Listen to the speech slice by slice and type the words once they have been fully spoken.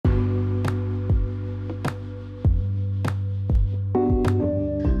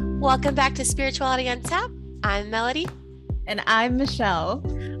Welcome back to Spirituality on Tap. I'm Melody. And I'm Michelle.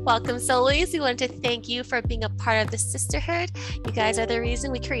 Welcome, Soulies. We want to thank you for being a part of the sisterhood. You guys are the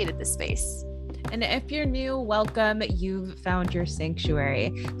reason we created this space. And if you're new, welcome. You've found your sanctuary.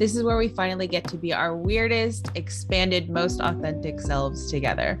 This is where we finally get to be our weirdest, expanded, most authentic selves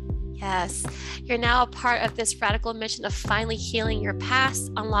together. Yes, you're now a part of this radical mission of finally healing your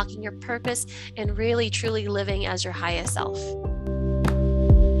past, unlocking your purpose, and really, truly living as your highest self.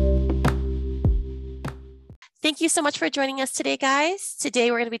 Thank you so much for joining us today, guys.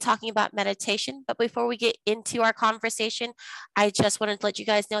 Today, we're going to be talking about meditation. But before we get into our conversation, I just wanted to let you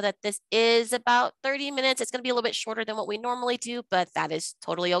guys know that this is about 30 minutes. It's going to be a little bit shorter than what we normally do, but that is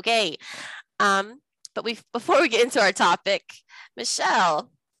totally okay. Before we get into our topic, Michelle,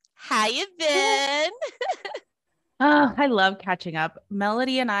 how you been? Oh, I love catching up.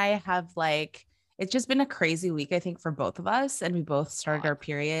 Melody and I have it's just been a crazy week, I think, for both of us. And we both started our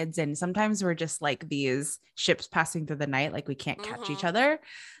periods. And sometimes we're just like these ships passing through the night, like we can't catch each other.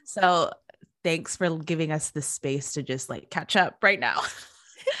 So thanks for giving us the space to just like catch up right now.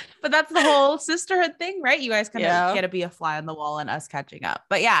 But that's the whole sisterhood thing, right? You guys kind of get to be a fly on the wall and us catching up.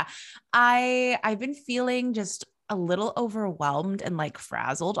 But yeah, I've been feeling just a little overwhelmed and like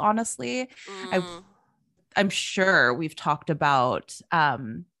frazzled, honestly. I'm sure we've talked about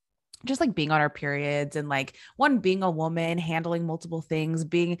just like being on our periods and like being a woman, handling multiple things,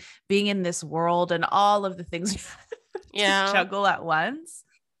 being in this world and all of the things to juggle at once.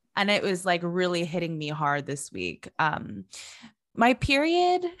 And it was like really hitting me hard this week. My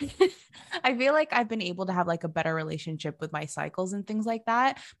period, I feel like I've been able to have like a better relationship with my cycles and things like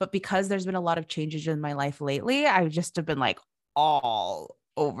that. But because there's been a lot of changes in my life lately, I just have been like all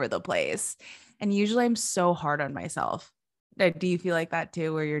over the place. And usually I'm so hard on myself. Do you feel like that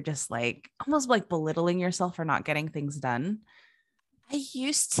too, where you're just like almost like belittling yourself for not getting things done? I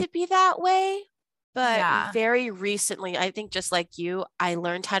used to be that way, but very recently, I think just like you, I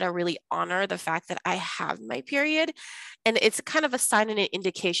learned how to really honor the fact that I have my period. And it's kind of a sign and an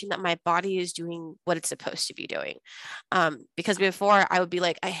indication that my body is doing what it's supposed to be doing. Because before I would be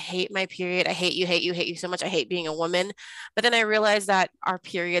like, I hate my period. I hate you so much. I hate being a woman. But then I realized that our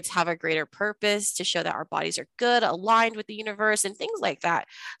periods have a greater purpose to show that our bodies are good, aligned with the universe and things like that.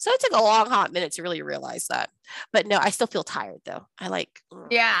 So it took a long, hot minute to really realize that. But no, I still feel tired though. I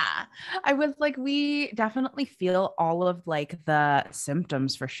was like, we definitely feel all of like the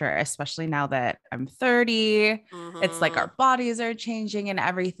symptoms for sure, especially now that I'm 30. It's like our bodies are changing and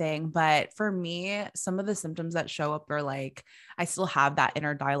everything. But for me, some of the symptoms that show up are like, I still have that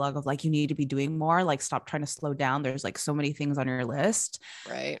inner dialogue of like, you need to be doing more, like stop trying to slow down. There's like so many things on your list.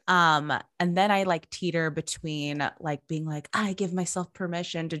 Right. And then I like teeter between like being like, I give myself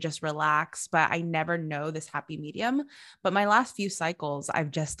permission to just relax, but I never know this happy medium. But my last few cycles,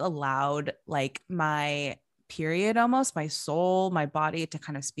 I've just allowed like my period, almost my soul, my body to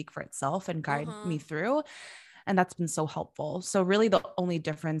kind of speak for itself and guide me through. And that's been so helpful. So really the only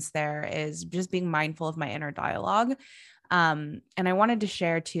difference there is just being mindful of my inner dialogue. And I wanted to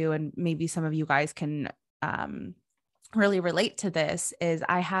share too, and maybe some of you guys can really relate to this, is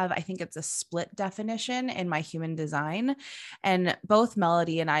I think it's a split definition in my human design. And both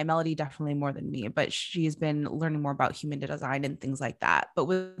Melody and Melody definitely more than me, but she's been learning more about human design and things like that. But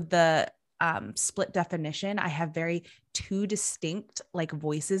with the split definition, I have very two distinct like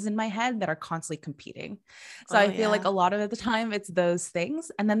voices in my head that are constantly competing. So I feel like a lot of the time it's those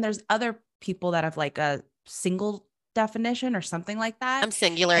things. And then there's other people that have like a single definition or something like that. I'm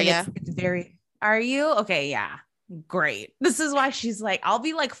singular. It's very, are you? Okay. Yeah. Great. This is why she's like, I'll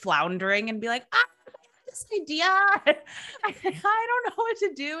be like floundering and be like, this idea. I don't know what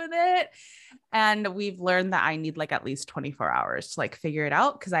to do with it. And we've learned that I need like at least 24 hours to like figure it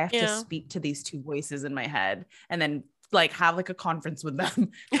out, because I have to speak to these two voices in my head and then like have like a conference with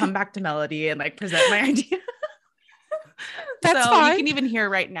them, come back to Melody and like present my idea. That's so fine. You can even hear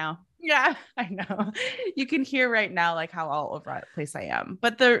right now. Yeah, I know. You can hear right now like how all over the place I am.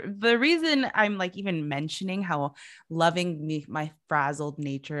 But the reason I'm like even mentioning how loving me, my frazzled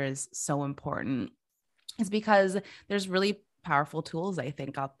nature is so important is because there's really powerful tools, I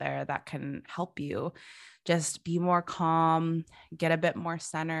think, out there that can help you just be more calm, get a bit more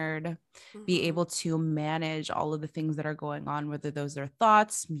centered, be able to manage all of the things that are going on, whether those are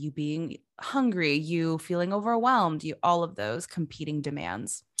thoughts, you being hungry, you feeling overwhelmed, all of those competing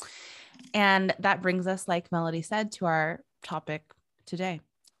demands. And that brings us, like Melody said, to our topic today,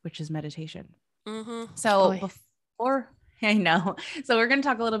 which is meditation. So I know. So we're going to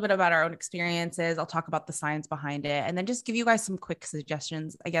talk a little bit about our own experiences. I'll talk about the science behind it and then just give you guys some quick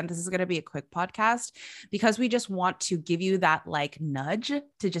suggestions. Again, this is going to be a quick podcast because we just want to give you that like nudge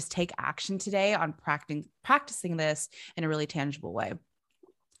to just take action today on practicing this in a really tangible way.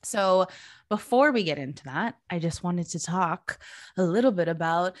 So before we get into that, I just wanted to talk a little bit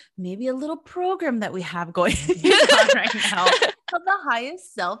about maybe a little program that we have going on right now called the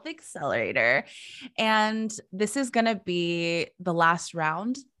Highest Self Accelerator. And this is going to be the last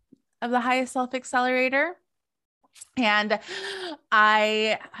round of the Highest Self Accelerator. And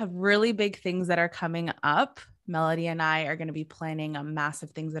I have really big things that are coming up. Melody and I are going to be planning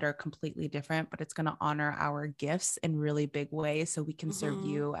massive things that are completely different, but it's going to honor our gifts in really big ways so we can serve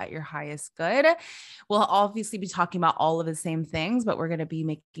you at your highest good. We'll obviously be talking about all of the same things, but we're going to be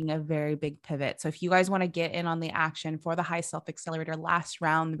making a very big pivot. So if you guys want to get in on the action for the High Self Accelerator last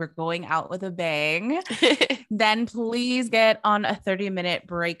round, we're going out with a bang, then please get on a 30-minute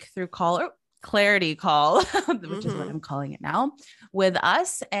breakthrough call or clarity call, which is what I'm calling it now, with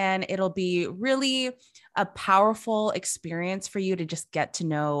us. And it'll be really a powerful experience for you to just get to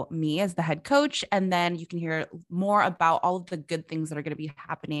know me as the head coach. And then you can hear more about all of the good things that are going to be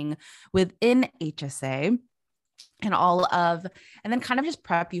happening within HSA and then kind of just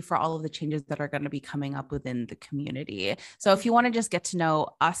prep you for all of the changes that are going to be coming up within the community. So if you want to just get to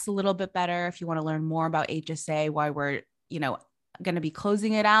know us a little bit better, if you want to learn more about HSA, why we're, going to be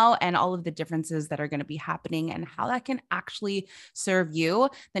closing it out and all of the differences that are going to be happening and how that can actually serve you,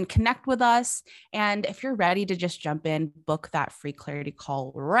 then connect with us. And if you're ready to just jump in, book that free clarity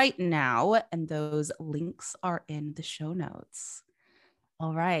call right now. And those links are in the show notes.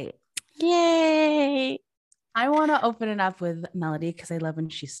 All right. Yay. I want to open it up with Melody because I love when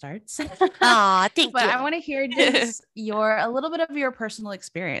she starts. Aw, thank you. But I want to hear just a little bit of your personal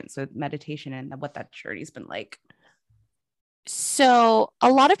experience with meditation and what that journey's been like. So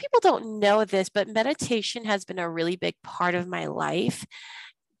a lot of people don't know this, but meditation has been a really big part of my life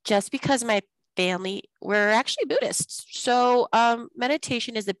just because my family, we're actually Buddhists. So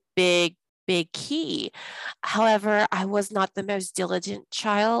meditation is a big key. However, I was not the most diligent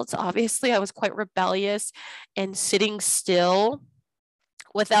child. Obviously, I was quite rebellious, and sitting still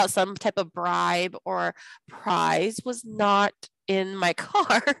without some type of bribe or prize was not in my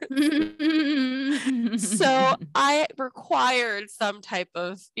car. So I required some type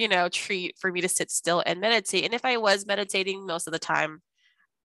of, treat for me to sit still and meditate. And if I was meditating most of the time,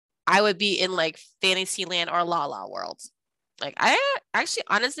 I would be in like Fantasyland or La La World. Like I actually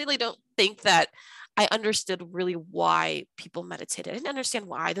honestly don't think that I understood really why people meditated. I didn't understand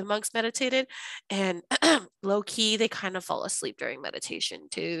why the monks meditated, and low key, they kind of fall asleep during meditation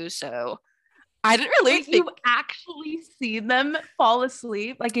too. So I didn't really think you actually see them fall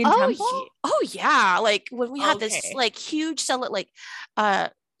asleep like in temple. Oh yeah. Like when we had this like huge so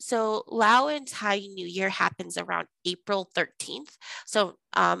Lao and Thai New Year happens around April 13th. So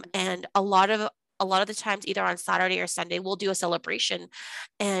and a lot of the times, either on Saturday or Sunday, we'll do a celebration,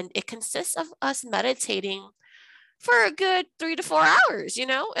 and it consists of us meditating for a good 3 to 4 hours,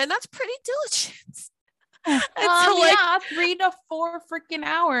 and that's pretty diligent. Yeah, 3 to 4 freaking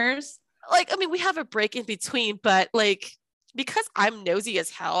hours. Like, I mean, we have a break in between, but like, because I'm nosy as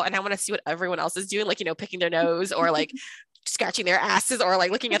hell and I want to see what everyone else is doing, like, picking their nose or like scratching their asses or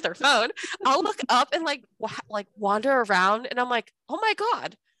like looking at their phone, I'll look up and like wander around, and I'm like, oh my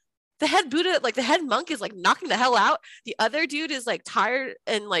God, the head Buddha, like the head monk, is like knocking the hell out. The other dude is like tired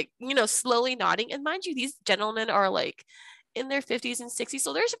and like, slowly nodding. And mind you, these gentlemen are like in their 50s and 60s.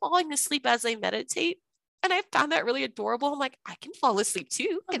 So they're falling asleep as they meditate. And I found that really adorable. I'm like, I can fall asleep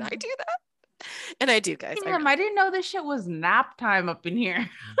too. Can I do that? And I do, guys. I didn't know this shit was nap time up in here.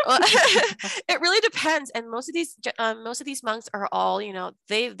 It really depends. And most of these monks are all,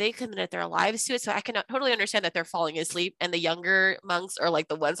 they committed their lives to it. So I can totally understand that they're falling asleep. And the younger monks are like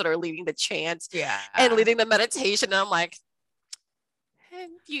the ones that are leading the chant and leading the meditation. And I'm like,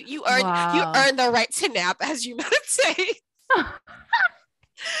 you earn the right to nap as you meditate.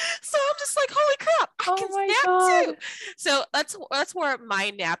 So I'm just like, holy crap, I can nap too. So that's where my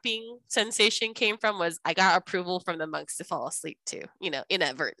napping sensation came from, was I got approval from the monks to fall asleep too,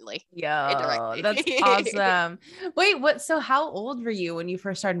 inadvertently. Indirectly. That's awesome. Wait, so how old were you when you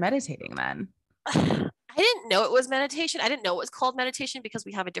first started meditating then? I didn't know it was meditation. I didn't know it was called meditation because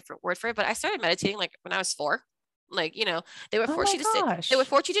we have a different word for it, but I started meditating like when I was 4. Like, they would force you to sit. They would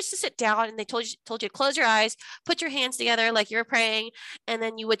force you just to sit down, and they told you to close your eyes, put your hands together like you're praying, and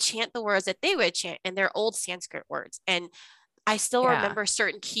then you would chant the words that they would chant, and they're old Sanskrit words. And I still remember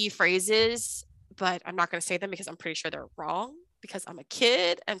certain key phrases, but I'm not going to say them because I'm pretty sure they're wrong. because I'm a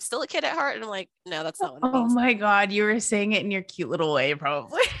kid. I'm still a kid at heart. And I'm like, no, that's not what it Oh means. my God. You were saying it in your cute little way,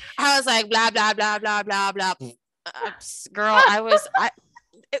 probably. I was like, blah, blah, blah, blah, blah, blah. Girl,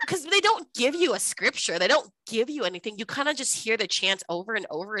 because they don't give you a scripture. They don't give you anything. You kind of just hear the chants over and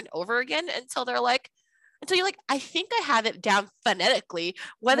over and over again until you're like, I think I have it down phonetically,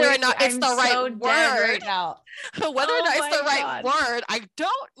 whether or not it's the right word right now. Whether or not it's the right word, I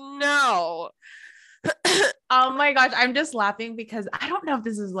don't know. Oh my gosh, I'm just laughing because I don't know if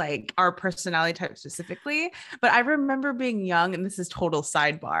this is like our personality type specifically, but I remember being young, and this is total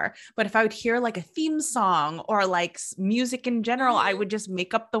sidebar, but if I would hear like a theme song or like music in general, I would just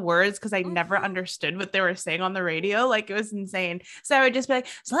make up the words because I never understood what they were saying on the radio. Like it was insane. So I would just be like,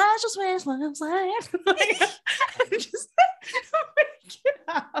 slash, slash, slash, slash. Like, just make it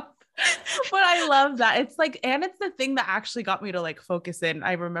up. But I love that. It's like, and it's the thing that actually got me to like focus in.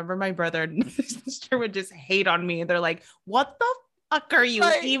 I remember my brother and sister would just hate on me. They're like, what the fuck are you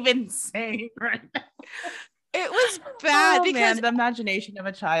even saying right now? It was bad because the imagination of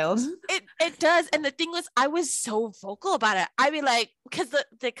a child. It does. And the thing was, I was so vocal about it. I mean, like,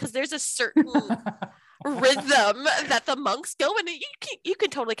 because there's a certain rhythm that the monks go, and you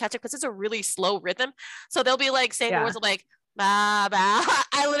can totally catch it because it's a really slow rhythm. So they'll be like saying words like ba ba.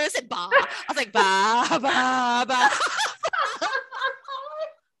 I literally said ba. I was like ba ba ba.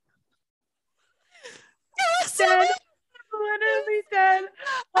 Dead. Literally dead.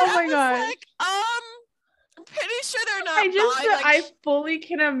 Oh my god. Like, I'm pretty sure they're not. I fully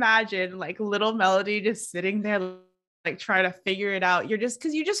can imagine like little Melody just sitting there like trying to figure it out. You're just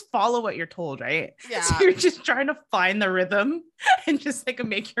because you just follow what you're told, right? Yeah. So you're just trying to find the rhythm and just like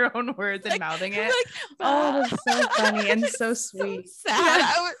make your own words and mouthing it. Oh, that's so funny and so sweet. So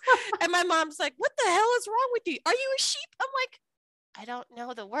sad. And my mom's like, "What the hell is wrong with you? Are you a sheep?" I'm like, I don't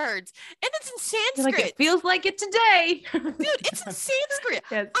know the words. And it's in Sanskrit. Like, it feels like it today. Dude, it's in Sanskrit.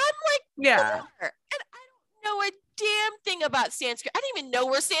 Yes. I'm like, yeah. And I don't know a damn thing about Sanskrit. I didn't even know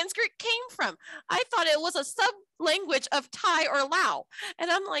where Sanskrit came from. I thought it was a sub-language of Thai or Lao.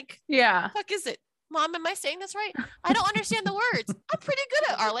 And I'm like, yeah. what the fuck is it? Mom, am I saying this right? I don't understand the words. I'm pretty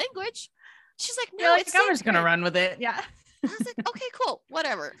good at our language. She's like, no, it's I'm just going to run with it. Yeah. I was like, okay, cool.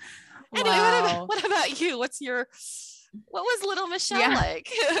 Whatever. Anyway, what about you? What was little Michelle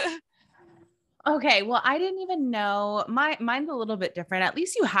like? Okay, well, I didn't even know. Mine's a little bit different. At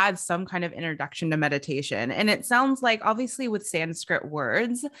least you had some kind of introduction to meditation. And it sounds like obviously with Sanskrit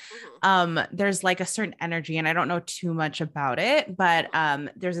words, there's like a certain energy, and I don't know too much about it, but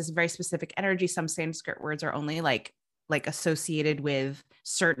there's this very specific energy. Some Sanskrit words are only like associated with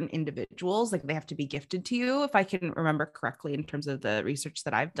certain individuals, like they have to be gifted to you, if I can remember correctly in terms of the research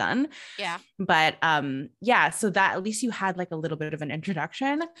that I've done. Yeah. But so that at least you had like a little bit of an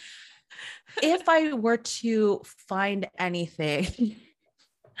introduction. If I were to find anything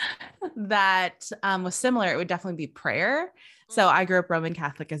that was similar, it would definitely be prayer. So I grew up Roman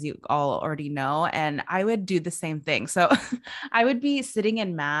Catholic, as you all already know, and I would do the same thing. So I would be sitting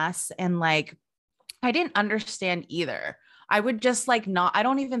in mass and like, I didn't understand either. I would just like I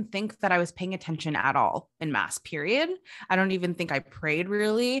don't even think that I was paying attention at all in mass, period. I don't even think I prayed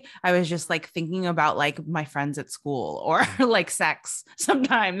really. I was just like thinking about like my friends at school or like sex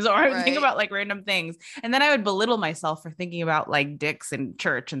sometimes, or I would think about like random things. And then I would belittle myself for thinking about like dicks in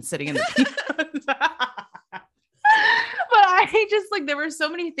church and sitting in the But I just like, there were so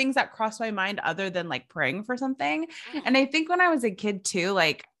many things that crossed my mind other than like praying for something. And I think when I was a kid too,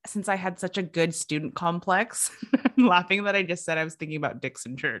 like, since I had such a good student complex, I'm laughing that I just said I was thinking about dicks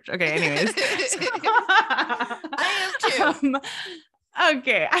in church. Okay. Anyways. I am too.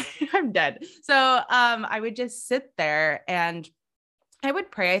 Okay. I'm dead. So, I would just sit there and I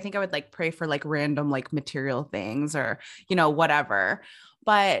would pray. I think I would like pray for like random, like material things or, whatever.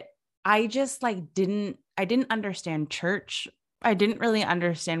 But I just like I didn't understand church. I didn't really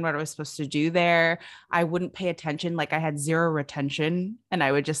understand what I was supposed to do there. I wouldn't pay attention. Like I had zero retention and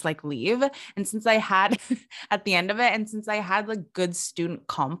I would just like leave. And since I had at the end of it, and since I had like good student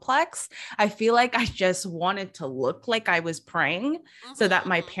complex, I feel like I just wanted to look like I was praying so that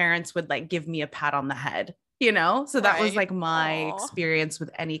my parents would like give me a pat on the head. So that was like my experience with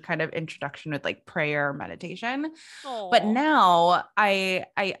any kind of introduction with like prayer or meditation. But now I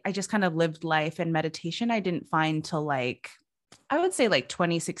just kind of lived life, and meditation I didn't find till like, I would say like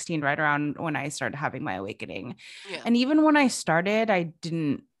 2016, right around when I started having my awakening. Yeah. And even when I started, I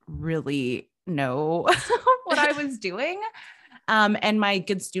didn't really know what I was doing. And my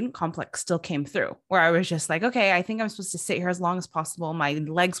good student complex still came through, where I was just like, okay, I think I'm supposed to sit here as long as possible. My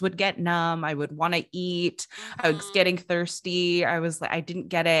legs would get numb. I would want to eat. I was getting thirsty. I was like, I didn't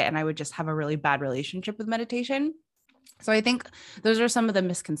get it. And I would just have a really bad relationship with meditation. So I think those are some of the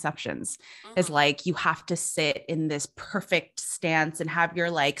misconceptions is Mm-hmm. like, you have to sit in this perfect stance and have your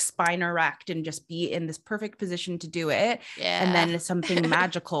like spine erect and just be in this perfect position to do it. And Yeah. then something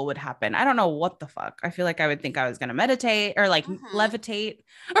magical would happen. I don't know what the fuck. I feel like I would think I was going to meditate or like Mm-hmm. levitate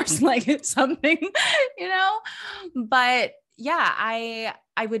or like something, you know, but yeah,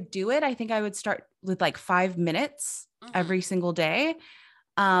 I would do it. I think I would start with like 5 minutes Mm-hmm. every single day.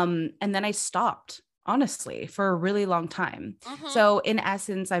 And then I stopped, honestly, for a really long time. Mm-hmm. So in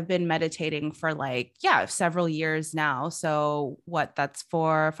essence, I've been meditating for like, yeah, several years now. So what, that's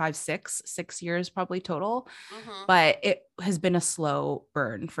 4, 5, 6 years probably total. Mm-hmm. But it has been a slow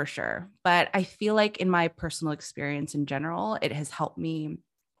burn for sure. But I feel like in my personal experience in general, it has helped me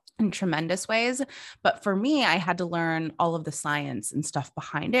in tremendous ways. But for me, I had to learn all of the science and stuff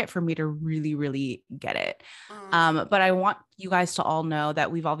behind it for me to really, really get it. Mm-hmm. But I want you guys to all know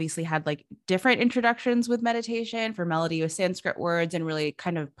that we've obviously had like different introductions with meditation. For Melody with Sanskrit words and really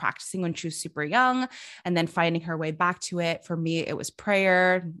kind of practicing when she was super young and then finding her way back to it. For me, it was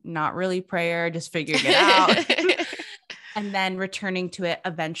prayer, not really prayer, just figuring it out. And then returning to it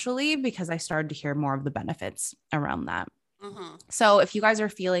eventually because I started to hear more of the benefits around that. Mm-hmm. So if you guys are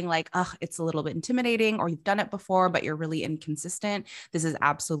feeling like, oh, it's a little bit intimidating or you've done it before, but you're really inconsistent, this is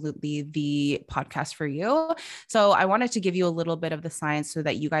absolutely the podcast for you. So I wanted to give you a little bit of the science so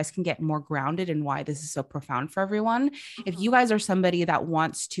that you guys can get more grounded in why this is so profound for everyone. If Mm-hmm. you guys are somebody that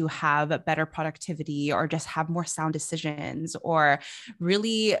wants to have better productivity or just have more sound decisions or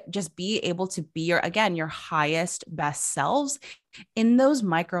really just be able to be your highest, best selves in those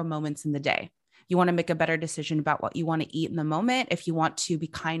micro moments in the day. You want to make a better decision about what you want to eat in the moment. If you want to be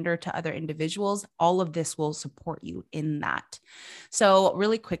kinder to other individuals, all of this will support you in that. So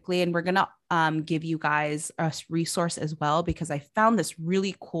really quickly, and we're going to give you guys a resource as well, because I found this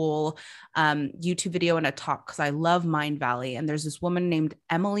really cool YouTube video and a talk because I love Mind Valley. And there's this woman named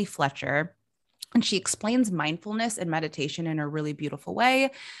Emily Fletcher. And she explains mindfulness and meditation in a really beautiful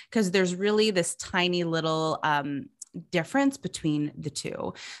way because there's really this tiny little difference between the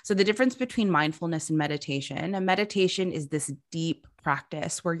two. So the difference between mindfulness and meditation is this deep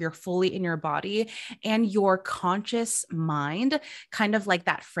practice where you're fully in your body and your conscious mind, kind of like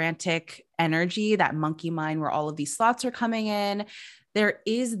that frantic energy, that monkey mind where all of these thoughts are coming in. There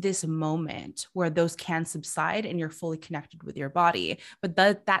is this moment where those can subside and you're fully connected with your body. But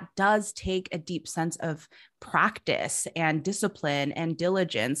that does take a deep sense of practice and discipline and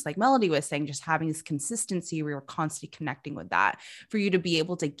diligence. Like Melody was saying, just having this consistency where you're constantly connecting with that for you to be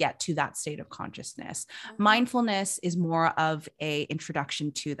able to get to that state of consciousness. Mm-hmm. Mindfulness is more of a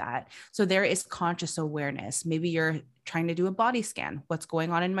introduction to that. So there is conscious awareness. Maybe you're trying to do a body scan. What's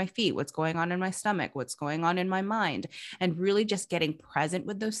going on in my feet? What's going on in my stomach? What's going on in my mind? And really just getting present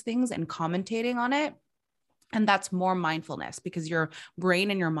with those things and commentating on it. And that's more mindfulness because your brain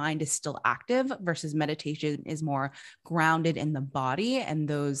and your mind is still active versus meditation is more grounded in the body. And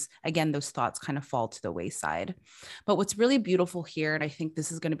those thoughts kind of fall to the wayside. But what's really beautiful here, and I think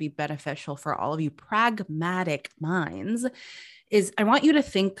this is going to be beneficial for all of you pragmatic minds, is I want you to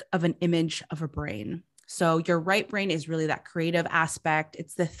think of an image of a brain. So your right brain is really that creative aspect.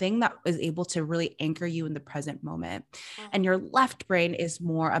 It's the thing that is able to really anchor you in the present moment. And your left brain is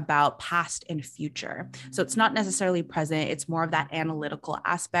more about past and future. So it's not necessarily present. It's more of that analytical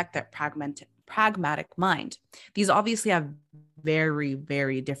aspect, that pragmatic mind. These obviously have very,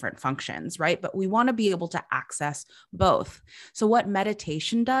 very different functions, right? But we want to be able to access both. So what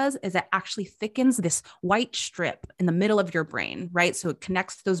meditation does is it actually thickens this white strip in the middle of your brain, right? So it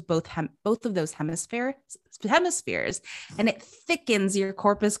connects those both of those hemispheres, and it thickens your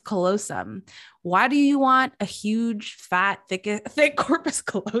corpus callosum. Why do you want a huge, fat, thick corpus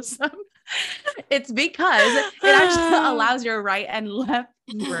callosum? It's because it actually allows your right and left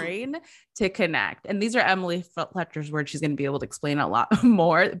brain to connect. And these are Emily Fletcher's words. She's going to be able to explain a lot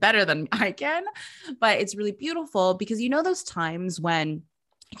more better than I can, but it's really beautiful because you know those times when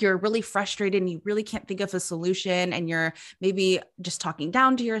you're really frustrated and you really can't think of a solution and you're maybe just talking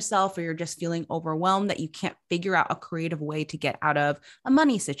down to yourself or you're just feeling overwhelmed that you can't figure out a creative way to get out of a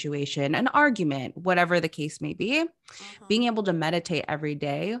money situation, an argument, whatever the case may be. Being able to meditate every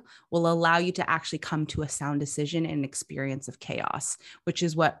day will allow you to actually come to a sound decision and experience of chaos, which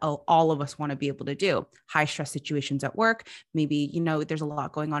is what all of us want to be able to do. High stress situations at work, maybe, you know, there's a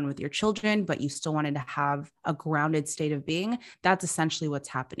lot going on with your children, but you still wanted to have a grounded state of being. That's essentially what's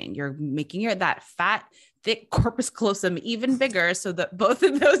happening. You're making that fat, thick corpus callosum even bigger so that both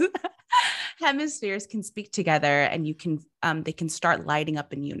of those hemispheres can speak together and you can they can start lighting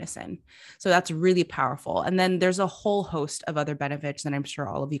up in unison. So that's really powerful. And then there's a whole host of other benefits, and I'm sure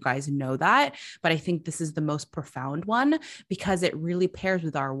all of you guys know that, but I think this is the most profound one because it really pairs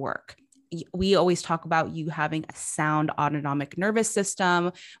with our work. We always talk about you having a sound autonomic nervous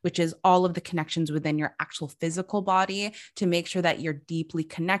system, which is all of the connections within your actual physical body to make sure that you're deeply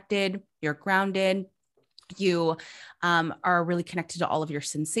connected, you're grounded, you are really connected to all of your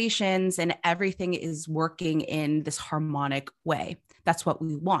sensations, and everything is working in this harmonic way. That's what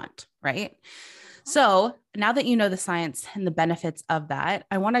we want, right? So now that you know the science and the benefits of that,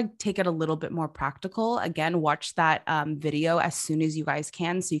 I want to take it a little bit more practical. Again, watch that video as soon as you guys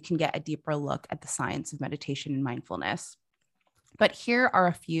can so you can get a deeper look at the science of meditation and mindfulness. But here are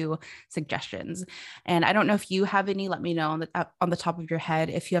a few suggestions. And I don't know if you have any, let me know on the top of your head,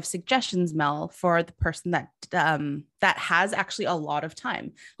 if you have suggestions, Mel, for the person that has actually a lot of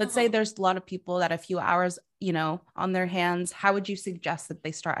time. Let's say there's a lot of people that a few hours, on their hands. How would you suggest that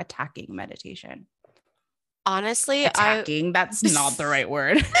they start attacking meditation? Honestly, that's not the right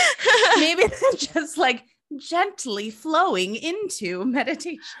word. Maybe just like gently flowing into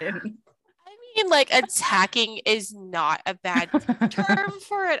meditation. Like attacking is not a bad term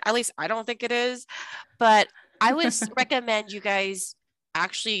for it. At least I don't think it is. But I would recommend you guys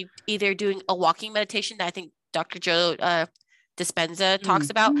actually either doing a walking meditation that I think Dr. Joe Dispenza talks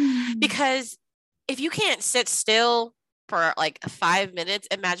about. Because if you can't sit still for like 5 minutes,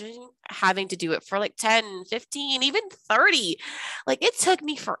 imagine having to do it for like 10, 15, even 30. Like it took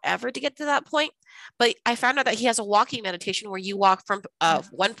me forever to get to that point. But I found out that he has a walking meditation where you walk from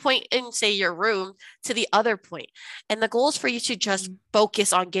one point in, say, your room to the other point. And the goal is for you to just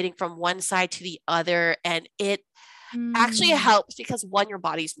focus on getting from one side to the other. And it actually helps because one, your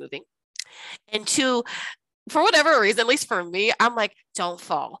body's moving. And two, for whatever reason, at least for me, I'm like, don't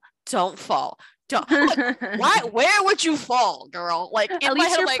fall. Like, where would you fall, girl? Like at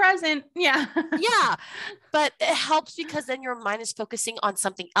least you're present. Yeah. Yeah. But it helps because then your mind is focusing on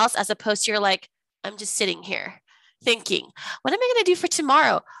something else as opposed to you're like, I'm just sitting here thinking, what am I going to do for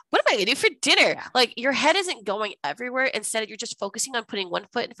tomorrow? What am I going to do for dinner? Yeah. Like your head isn't going everywhere. Instead, you're just focusing on putting one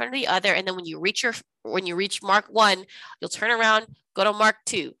foot in front of the other. And then when you reach mark 1, you'll turn around, go to mark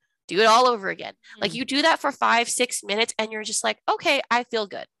 2, do it all over again. Like you do that for 5-6 minutes and you're just like, okay, I feel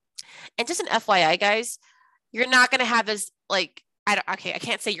good. And just an FYI, guys, you're not going to have as like, I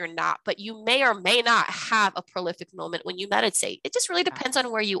can't say you're not, but you may or may not have a prolific moment when you meditate. It just really depends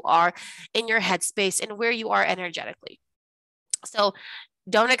on where you are in your headspace and where you are energetically. So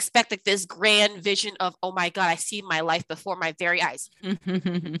don't expect like this grand vision of, oh my God, I see my life before my very eyes.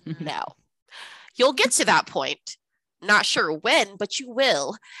 No, you'll get to that point. Not sure when, but you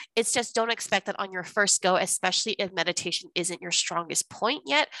will. It's just don't expect that on your first go, especially if meditation isn't your strongest point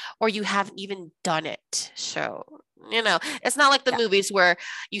yet, or you haven't even done it. So, it's not like the movies where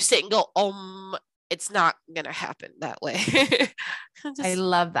you sit and go, it's not going to happen that way. I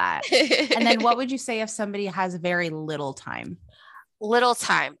love that. And then what would you say if somebody has very little time? Little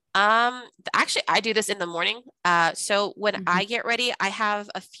time. Actually, I do this in the morning. So when I get ready, I have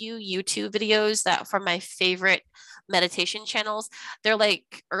a few YouTube videos that from my favorite meditation channels. They're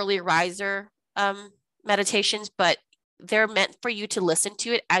like early riser meditations, but they're meant for you to listen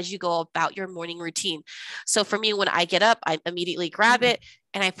to it as you go about your morning routine. So for me, when I get up, I immediately grab it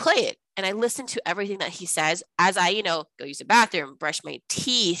and I play it. And I listen to everything that he says as I, go use the bathroom, brush my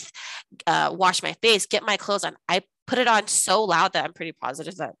teeth, wash my face, get my clothes on. I put it on so loud that I'm pretty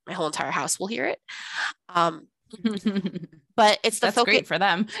positive that my whole entire house will hear it. But it's the focus. Great for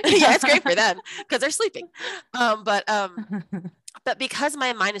them. Yeah, it's great for them because they're sleeping. But because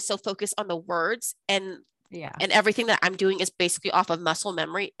my mind is so focused on the words and everything that I'm doing is basically off of muscle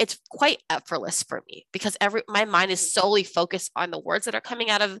memory, it's quite effortless for me because my mind is solely focused on the words that are coming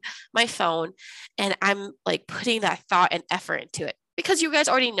out of my phone. And I'm like putting that thought and effort into it because you guys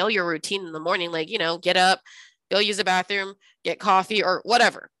already know your routine in the morning, like, get up, go use the bathroom, get coffee or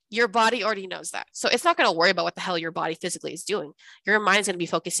whatever. Your body already knows that. So it's not going to worry about what the hell your body physically is doing. Your mind's going to be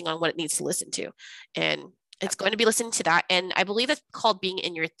focusing on what it needs to listen to. And it's going to be listening to that. And I believe it's called being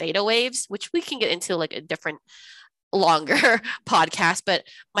in your theta waves, which we can get into like a different, longer podcast. But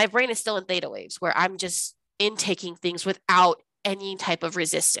my brain is still in theta waves where I'm just intaking things without any type of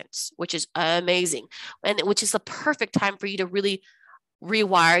resistance, which is amazing. And which is the perfect time for you to really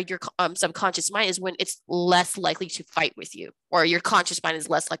rewire your subconscious mind is when it's less likely to fight with you, or your conscious mind is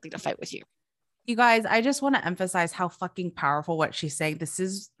less likely to fight with you. You guys, I just want to emphasize how fucking powerful what she's saying. This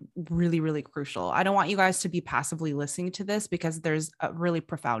is really, really crucial. I don't want you guys to be passively listening to this because there's a really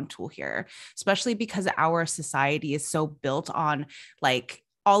profound tool here, especially because our society is so built on like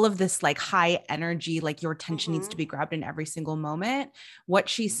all of this like high energy, like your attention needs to be grabbed in every single moment. What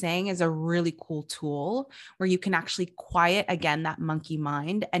she's saying is a really cool tool where you can actually quiet again that monkey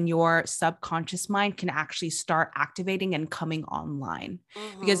mind, and your subconscious mind can actually start activating and coming online.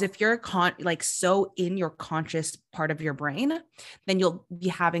 Because if you're like so in your conscious part of your brain, then you'll be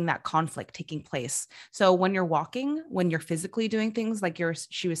having that conflict taking place. So when you're walking, when you're physically doing things like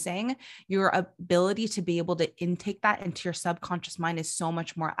she was saying, your ability to be able to intake that into your subconscious mind is so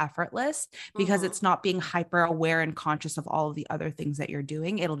much more effortless because it's not being hyper aware and conscious of all of the other things that you're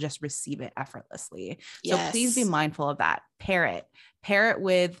doing. It'll just receive it effortlessly. So please be mindful of that. Pair it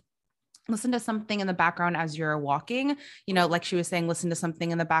with, listen to something in the background as you're walking, like she was saying, listen to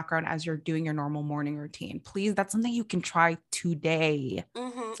something in the background as you're doing your normal morning routine. Please, that's something you can try today. So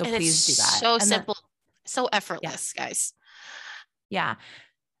and please do that. So simple, so effortless, guys. Yeah.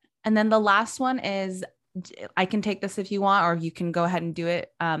 And then the last one is, I can take this if you want, or you can go ahead and do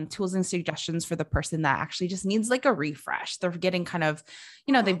it. Tools and suggestions for the person that actually just needs like a refresh. They're getting kind of,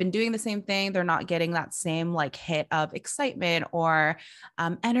 they've been doing the same thing. They're not getting that same like hit of excitement or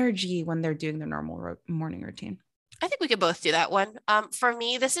energy when they're doing their normal morning routine. I think we could both do that one. For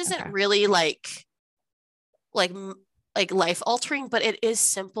me, this isn't really like life altering, but it is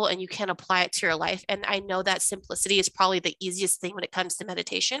simple and you can apply it to your life. And I know that simplicity is probably the easiest thing when it comes to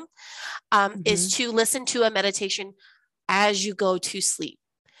meditation, is to listen to a meditation as you go to sleep.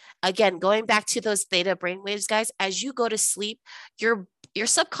 Again, going back to those theta brainwaves, guys, as you go to sleep, your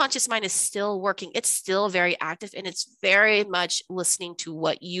subconscious mind is still working. It's still very active and it's very much listening to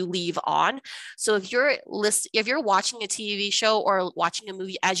what you leave on. So if you're watching a TV show or watching a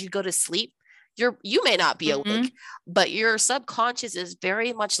movie as you go to sleep, you may not be awake, but your subconscious is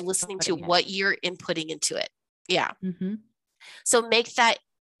very much listening to what you're inputting into it. Yeah. So make that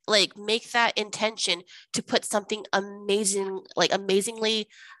intention to put something amazingly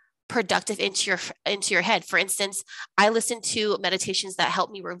productive into your head. For instance, I listen to meditations that help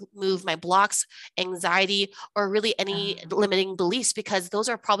me remove my blocks, anxiety, or really any limiting beliefs, because those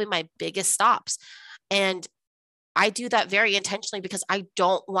are probably my biggest stops. And I do that very intentionally because I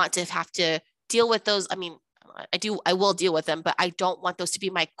don't want to have to deal with those. I mean, I will deal with them, but I don't want those to be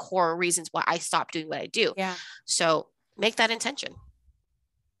my core reasons why I stop doing what I do. Yeah. So make that intention.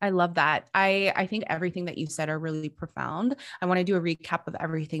 I love that. I think everything that you said are really profound. I want to do a recap of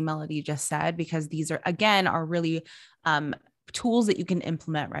everything Melody just said, because these are really tools that you can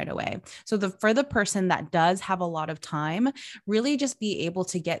implement right away. So for the person that does have a lot of time, really just be able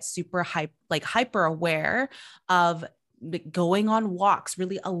to get super hyper aware of going on walks,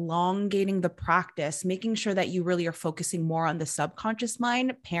 really elongating the practice, making sure that you really are focusing more on the subconscious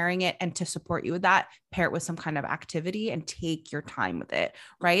mind, pairing it, and to support you with that, pair it with some kind of activity and take your time with it,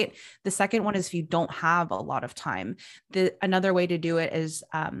 right? The second one is if you don't have a lot of time, another way to do it is,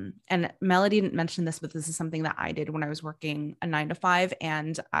 and Melody didn't mention this, but this is something that I did when I was working a 9-to-5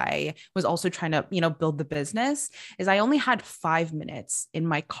 and I was also trying to, build the business, is I only had 5 minutes in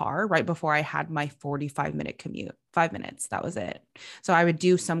my car right before I had my 45-minute commute. 5 minutes. That was it. So I would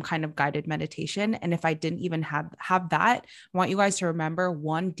do some kind of guided meditation. And if I didn't even have that, I want you guys to remember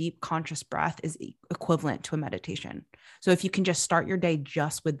one deep conscious breath is equivalent to a meditation. So if you can just start your day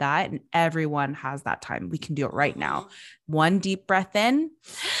just with that, and everyone has that time, we can do it right now. One deep breath in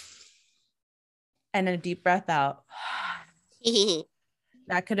and a deep breath out.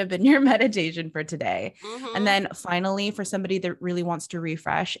 That could have been your meditation for today. And then finally, for somebody that really wants to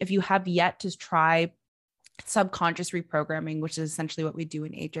refresh, if you have yet to try subconscious reprogramming, which is essentially what we do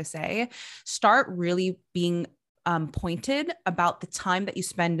in HSA, start really being pointed about the time that you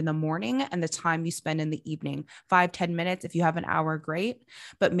spend in the morning and the time you spend in the evening. 5-10 minutes. If you have an hour, great.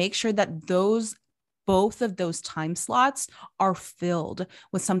 But make sure that both of those time slots are filled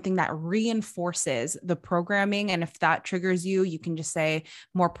with something that reinforces the programming. And if that triggers you, you can just say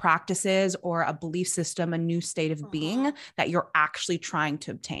more practices or a belief system, a new state of being that you're actually trying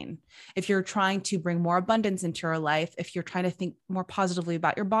to obtain. If you're trying to bring more abundance into your life, if you're trying to think more positively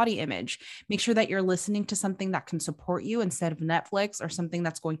about your body image, make sure that you're listening to something that can support you instead of Netflix or something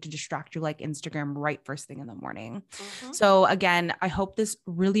that's going to distract you like Instagram right first thing in the morning. So again, I hope this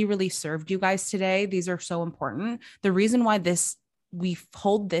really, really served you guys today. These are so important. The reason why we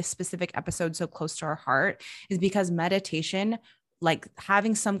hold this specific episode so close to our heart is because meditation, like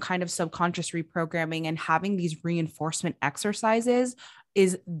having some kind of subconscious reprogramming and having these reinforcement exercises,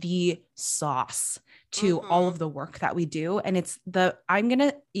 is the sauce to all of the work that we do. And I'm going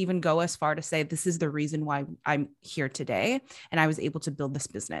to even go as far to say this is the reason why I'm here today and I was able to build this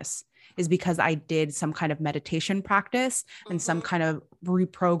business. is because I did some kind of meditation practice and some kind of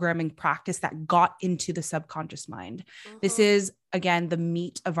reprogramming practice that got into the subconscious mind. This is, again, the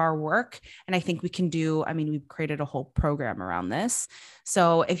meat of our work. And I think we can do, I mean, we've created a whole program around this.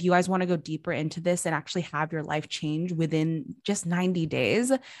 So if you guys want to go deeper into this and actually have your life change within just 90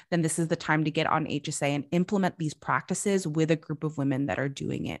 days, then this is the time to get on HSA and implement these practices with a group of women that are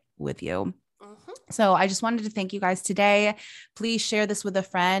doing it with you. So I just wanted to thank you guys today. Please share this with a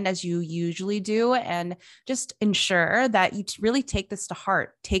friend as you usually do, and just ensure that you really take this to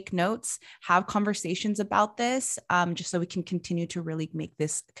heart, take notes, have conversations about this, just so we can continue to really make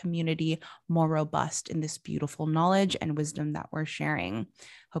this community more robust in this beautiful knowledge and wisdom that we're sharing.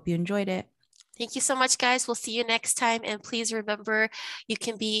 Hope you enjoyed it. Thank you so much, guys. We'll see you next time. And please remember, you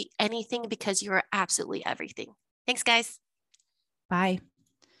can be anything because you are absolutely everything. Thanks, guys. Bye.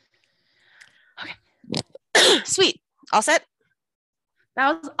 Okay. Sweet. All set?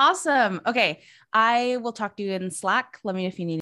 That was awesome. Okay. I will talk to you in Slack. Let me know if you need